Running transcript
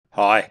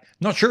Hi.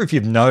 Not sure if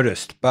you've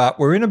noticed, but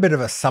we're in a bit of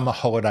a summer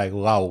holiday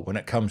lull when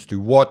it comes to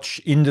watch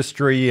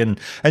industry and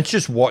it's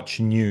just watch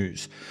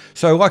news.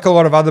 So like a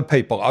lot of other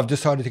people, I've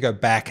decided to go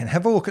back and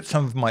have a look at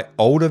some of my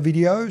older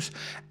videos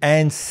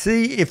and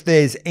see if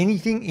there's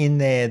anything in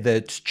there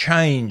that's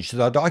changed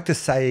that I'd like to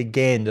say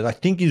again that I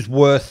think is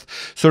worth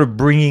sort of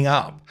bringing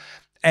up.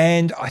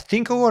 And I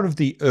think a lot of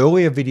the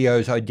earlier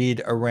videos I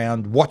did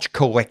around watch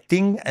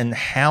collecting and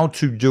how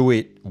to do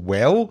it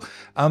well,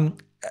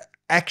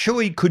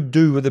 actually could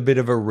do with a bit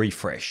of a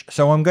refresh.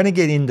 So I'm going to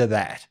get into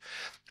that.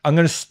 I'm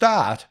going to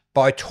start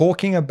by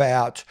talking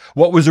about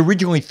what was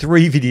originally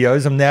 3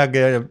 videos. I'm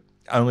now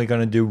only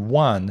going to do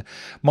 1.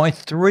 My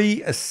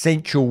 3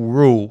 essential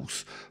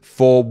rules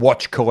for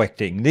watch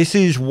collecting. This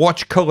is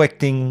watch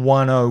collecting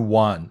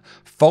 101.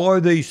 Follow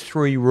these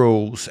 3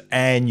 rules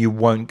and you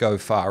won't go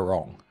far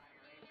wrong.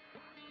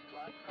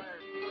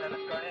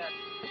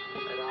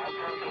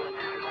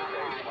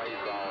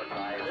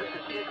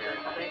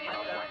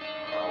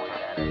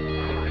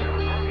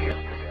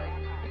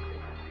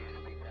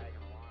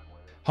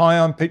 Hi,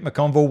 I'm Pete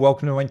McConville.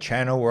 Welcome to my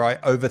channel where I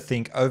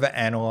overthink,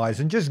 overanalyze,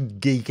 and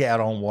just geek out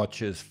on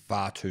watches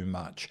far too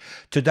much.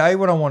 Today,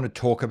 what I want to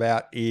talk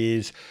about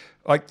is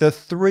like the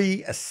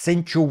 3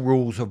 essential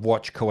rules of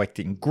watch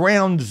collecting.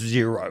 Ground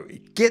zero.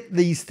 Get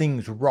these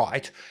things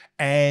right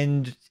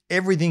and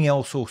everything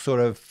else will sort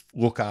of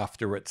look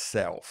after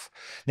itself.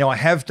 Now, I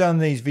have done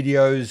these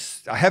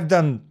videos.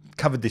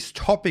 Covered this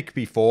topic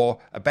before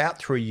about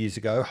 3 years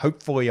ago.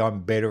 Hopefully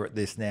I'm better at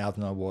this now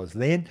than I was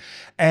then.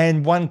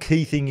 And one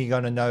key thing you're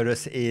going to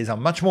notice is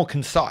I'm much more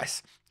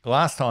concise.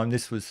 Last time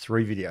this was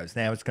 3 videos.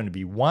 Now it's going to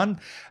be 1, and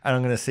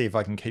I'm going to see if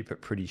I can keep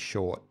it pretty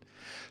short.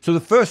 So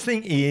the first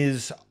thing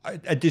is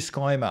a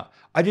disclaimer.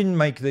 I didn't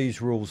make these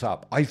rules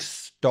up. I've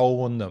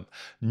stolen them,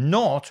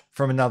 not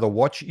from another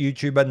watch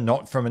YouTuber,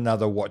 not from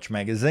another watch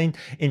magazine.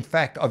 In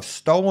fact, I've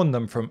stolen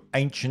them from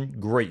ancient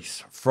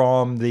Greece,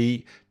 from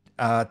the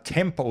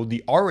temple,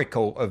 the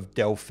Oracle of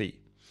Delphi.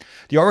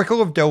 The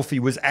Oracle of Delphi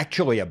was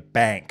actually a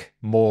bank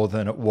more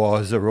than it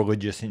was a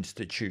religious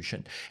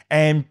institution.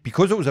 And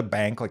because it was a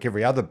bank, like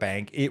every other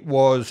bank, it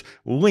was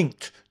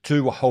linked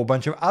to a whole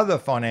bunch of other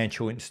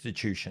financial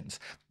institutions.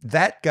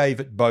 That gave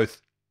it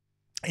both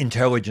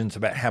intelligence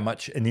about how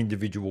much an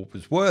individual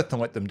was worth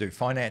and let them do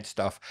finance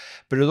stuff,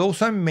 but it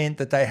also meant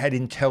that they had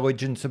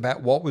intelligence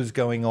about what was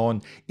going on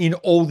in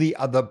all the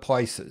other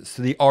places.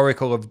 So the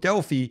Oracle of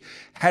Delphi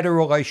had a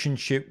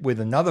relationship with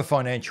another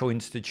financial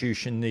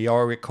institution, the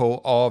Oracle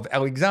of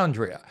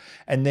Alexandria,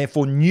 and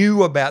therefore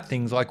knew about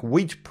things like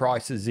wheat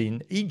prices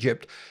in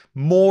Egypt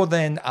more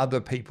than other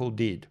people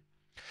did.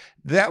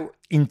 That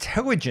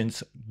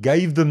intelligence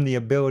gave them the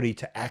ability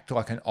to act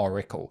like an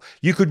oracle.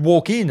 You could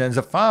walk in as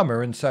a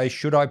farmer and say,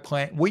 should I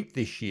plant wheat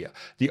this year?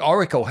 The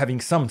oracle, having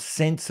some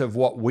sense of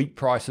what wheat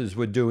prices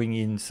were doing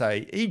in,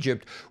 say,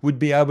 Egypt, would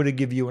be able to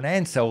give you an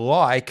answer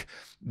like,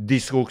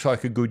 this looks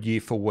like a good year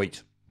for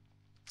wheat.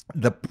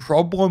 The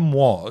problem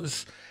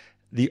was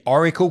the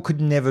oracle could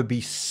never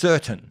be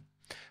certain.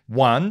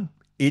 One,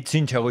 its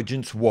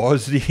intelligence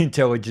was the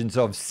intelligence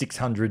of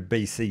 600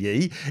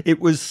 BCE.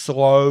 It was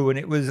slow and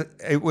it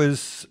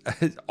was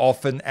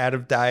often out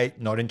of date,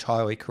 not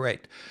entirely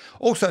correct.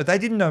 Also, they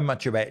didn't know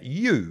much about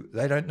you.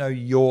 They don't know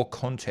your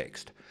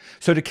context.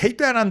 So to keep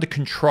that under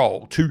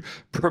control, to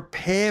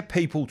prepare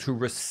people to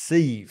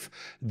receive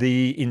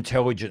the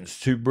intelligence,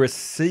 to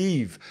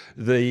receive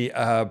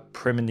the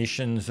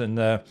premonitions and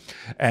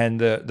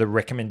the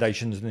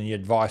recommendations and the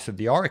advice of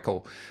the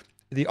oracle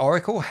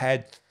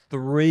had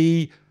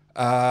 3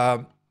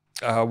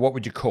 what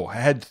would you call?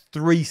 Had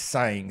 3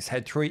 sayings,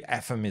 had 3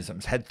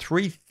 aphorisms, had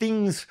 3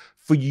 things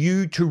for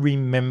you to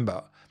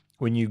remember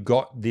when you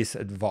got this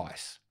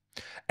advice.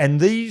 And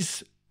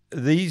these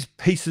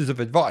pieces of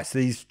advice,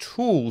 these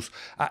tools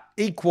are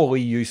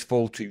equally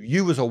useful to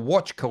you as a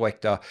watch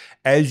collector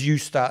as you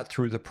start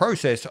through the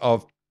process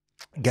of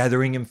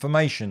gathering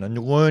information and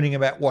learning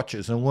about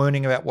watches and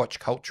learning about watch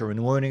culture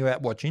and learning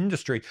about watch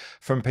industry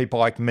from people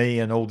like me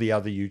and all the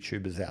other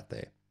YouTubers out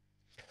there.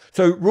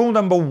 So rule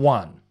number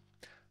 1,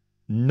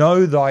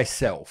 know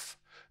thyself.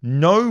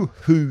 Know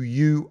who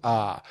you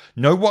are.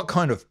 Know what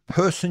kind of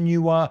person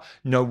you are.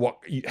 Know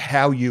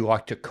how you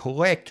like to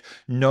collect.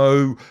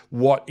 Know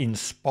what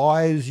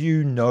inspires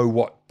you. Know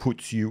what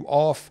puts you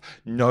off.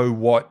 Know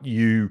what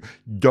you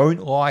don't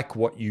like,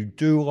 what you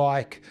do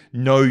like.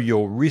 Know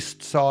your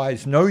wrist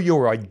size. Know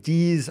your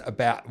ideas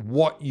about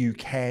what you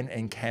can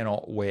and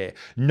cannot wear.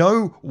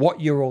 Know what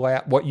you're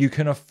allowed, what you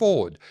can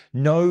afford.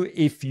 Know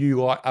if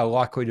you are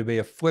likely to be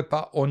a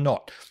flipper or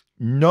not.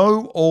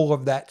 Know all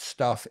of that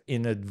stuff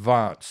in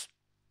advance.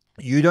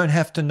 You don't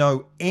have to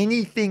know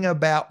anything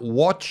about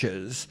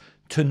watches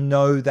to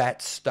know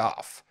that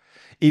stuff.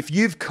 If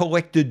you've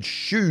collected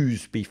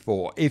shoes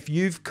before, if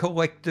you've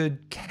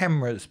collected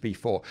cameras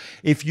before,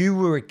 if you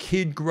were a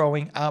kid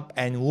growing up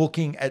and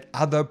looking at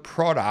other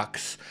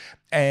products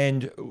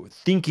and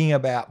thinking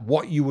about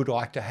what you would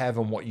like to have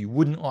and what you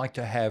wouldn't like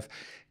to have,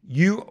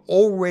 you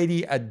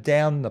already are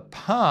down the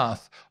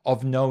path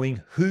of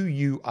knowing who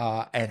you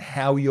are and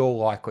how you're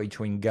likely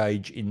to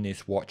engage in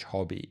this watch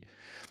hobby.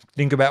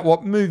 Think about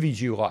what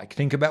movies you like.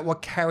 Think about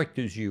what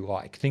characters you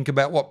like. Think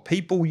about what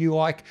people you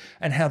like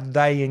and how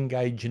they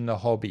engage in the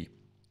hobby.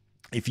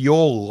 If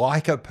you're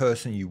like a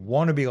person, you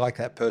want to be like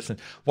that person,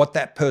 what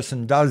that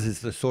person does is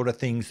the sort of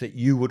things that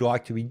you would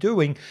like to be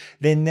doing,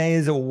 then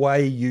there's a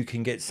way you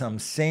can get some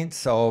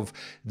sense of,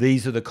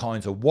 these are the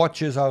kinds of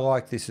watches I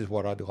like, this is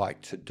what I'd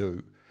like to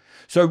do.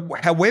 So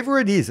however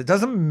it is, it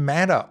doesn't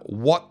matter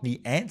what the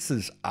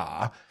answers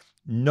are,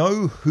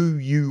 know who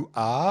you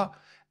are,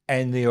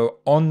 and they're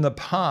on the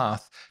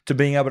path to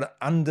being able to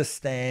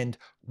understand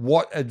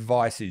what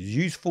advice is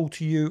useful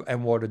to you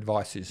and what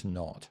advice is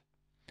not.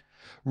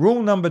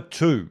 Rule number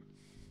 2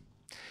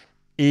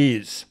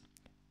 is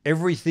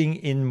everything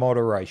in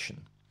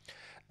moderation.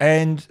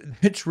 And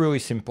it's really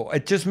simple.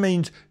 It just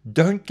means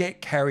don't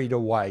get carried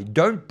away.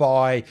 Don't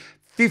buy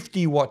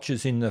 50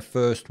 watches in the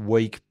first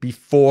week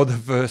before the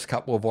first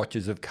couple of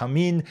watches have come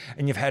in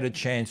and you've had a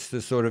chance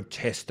to sort of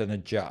test and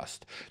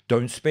adjust.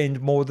 Don't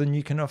spend more than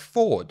you can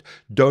afford.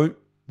 Don't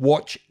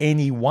watch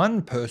any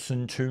one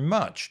person too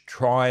much.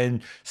 Try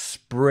and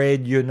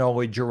spread your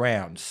knowledge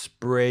around,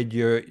 spread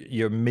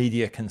your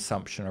media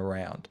consumption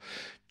around.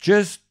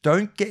 Just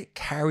don't get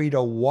carried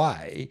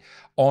away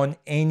on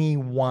any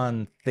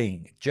one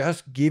thing.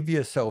 Just give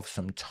yourself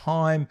some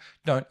time.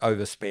 Don't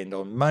overspend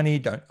on money.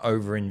 Don't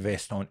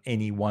overinvest on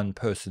any one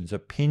person's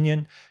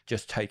opinion.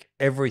 Just take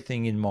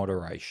everything in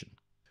moderation.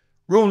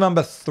 Rule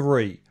number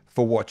 3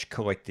 for watch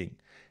collecting.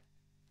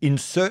 In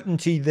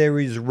certainty, there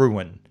is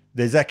ruin.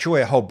 There's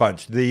actually a whole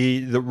bunch.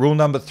 The rule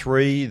number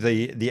 3,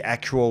 the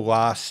actual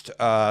last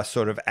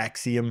sort of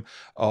axiom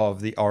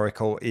of the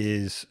Oracle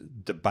is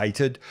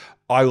debated.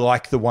 I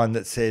like the one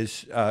that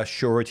says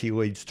surety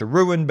leads to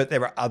ruin, but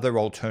there are other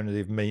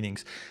alternative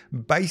meanings.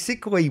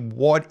 Basically,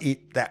 what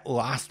that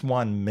last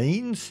one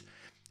means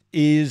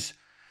is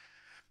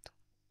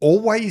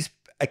always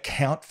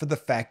account for the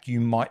fact you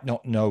might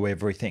not know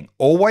everything.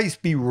 Always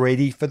be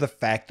ready for the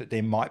fact that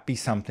there might be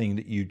something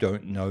that you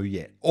don't know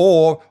yet.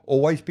 Or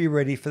always be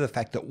ready for the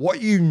fact that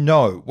what you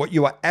know, what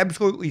you are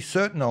absolutely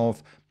certain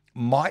of,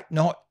 might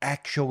not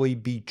actually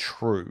be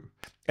true.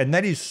 And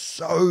that is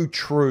so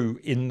true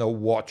in the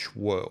watch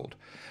world.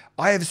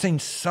 I have seen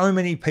so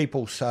many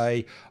people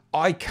say,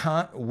 I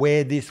can't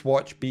wear this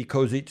watch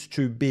because it's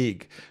too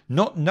big,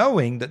 not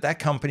knowing that that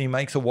company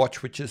makes a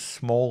watch which is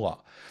smaller.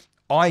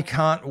 I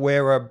can't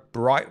wear a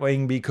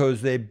Breitling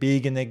because they're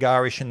big and they're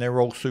garish and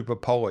they're all super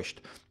polished,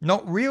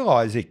 not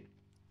realizing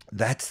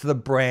that's the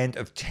brand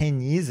of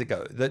 10 years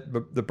ago, that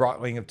the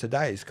Breitling of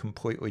today is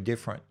completely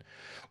different.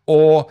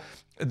 Or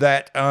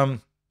that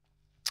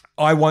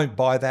I won't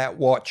buy that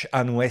watch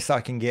unless I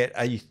can get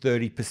a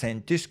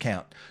 30%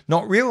 discount,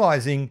 not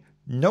realizing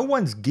no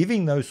one's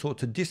giving those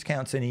sorts of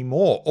discounts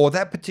anymore, or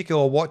that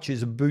particular watch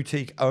is a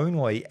boutique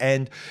only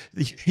and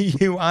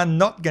you are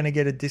not going to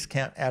get a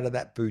discount out of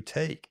that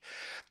boutique.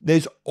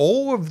 There's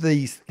all of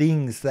these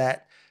things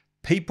that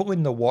people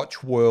in the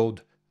watch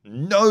world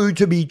know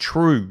to be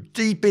true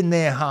deep in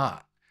their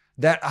heart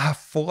that are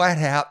flat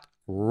out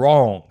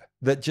wrong,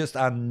 that just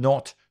are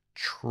not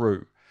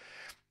true.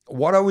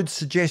 What I would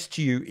suggest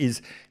to you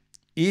is,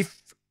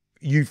 if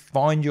you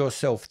find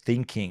yourself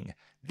thinking,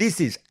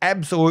 this is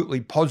absolutely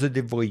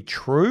positively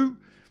true,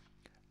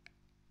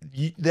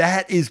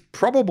 that is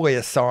probably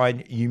a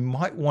sign you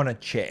might want to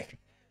check.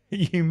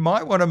 You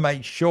might want to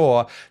make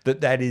sure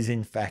that that is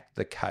in fact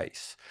the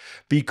case.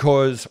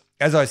 Because,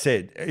 as I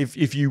said,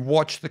 if you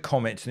watch the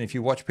comments and if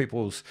you watch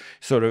people's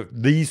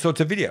these sorts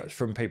of videos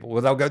from people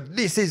where they'll go,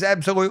 this is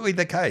absolutely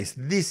the case,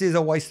 this is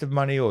a waste of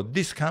money, or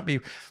this can't be.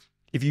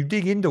 If you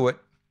dig into it,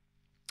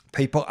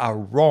 people are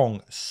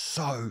wrong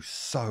so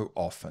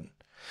often.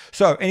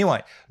 So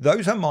anyway,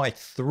 those are my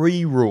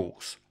 3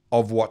 rules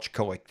of watch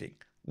collecting.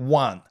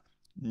 1,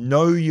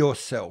 know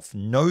yourself,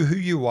 know who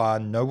you are,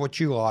 know what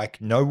you like,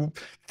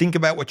 think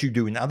about what you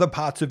do in other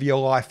parts of your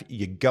life.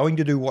 You're going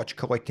to do watch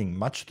collecting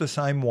much the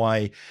same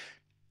way.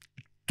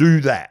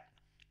 Do that.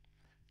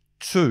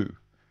 2,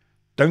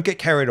 don't get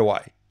carried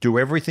away. Do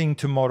everything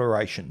to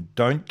moderation.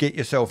 Don't get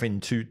yourself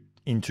into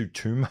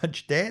too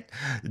much debt.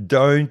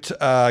 Don't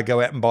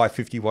go out and buy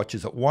 50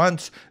 watches at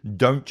once.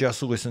 Don't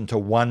just listen to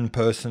one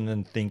person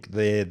and think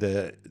they're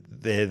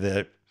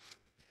the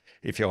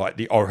if you like,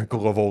 the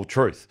oracle of all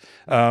truth.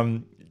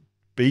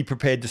 Be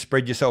prepared to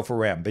spread yourself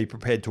around. Be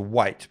prepared to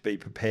wait. Be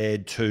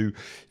prepared to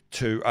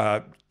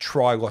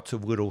try lots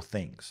of little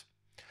things.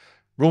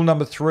 Rule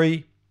number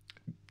 3,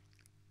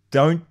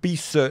 don't be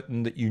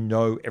certain that you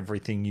know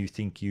everything you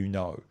think you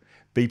know.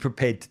 Be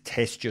prepared to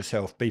test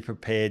yourself. Be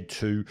prepared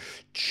to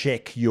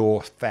check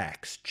your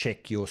facts,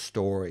 check your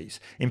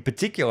stories. In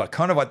particular,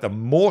 kind of like the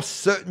more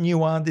certain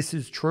you are this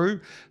is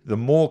true, the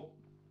more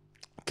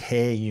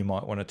care you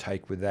might want to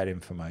take with that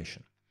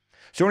information.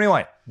 So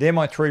anyway, they're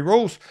my 3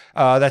 rules.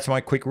 That's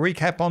my quick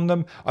recap on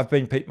them. I've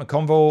been Pete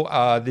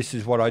McConville. This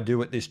is what I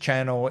do at this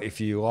channel. If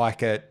you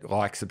like it,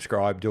 like,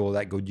 subscribe, do all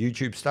that good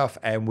YouTube stuff,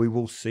 and we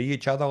will see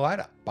each other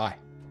later. Bye.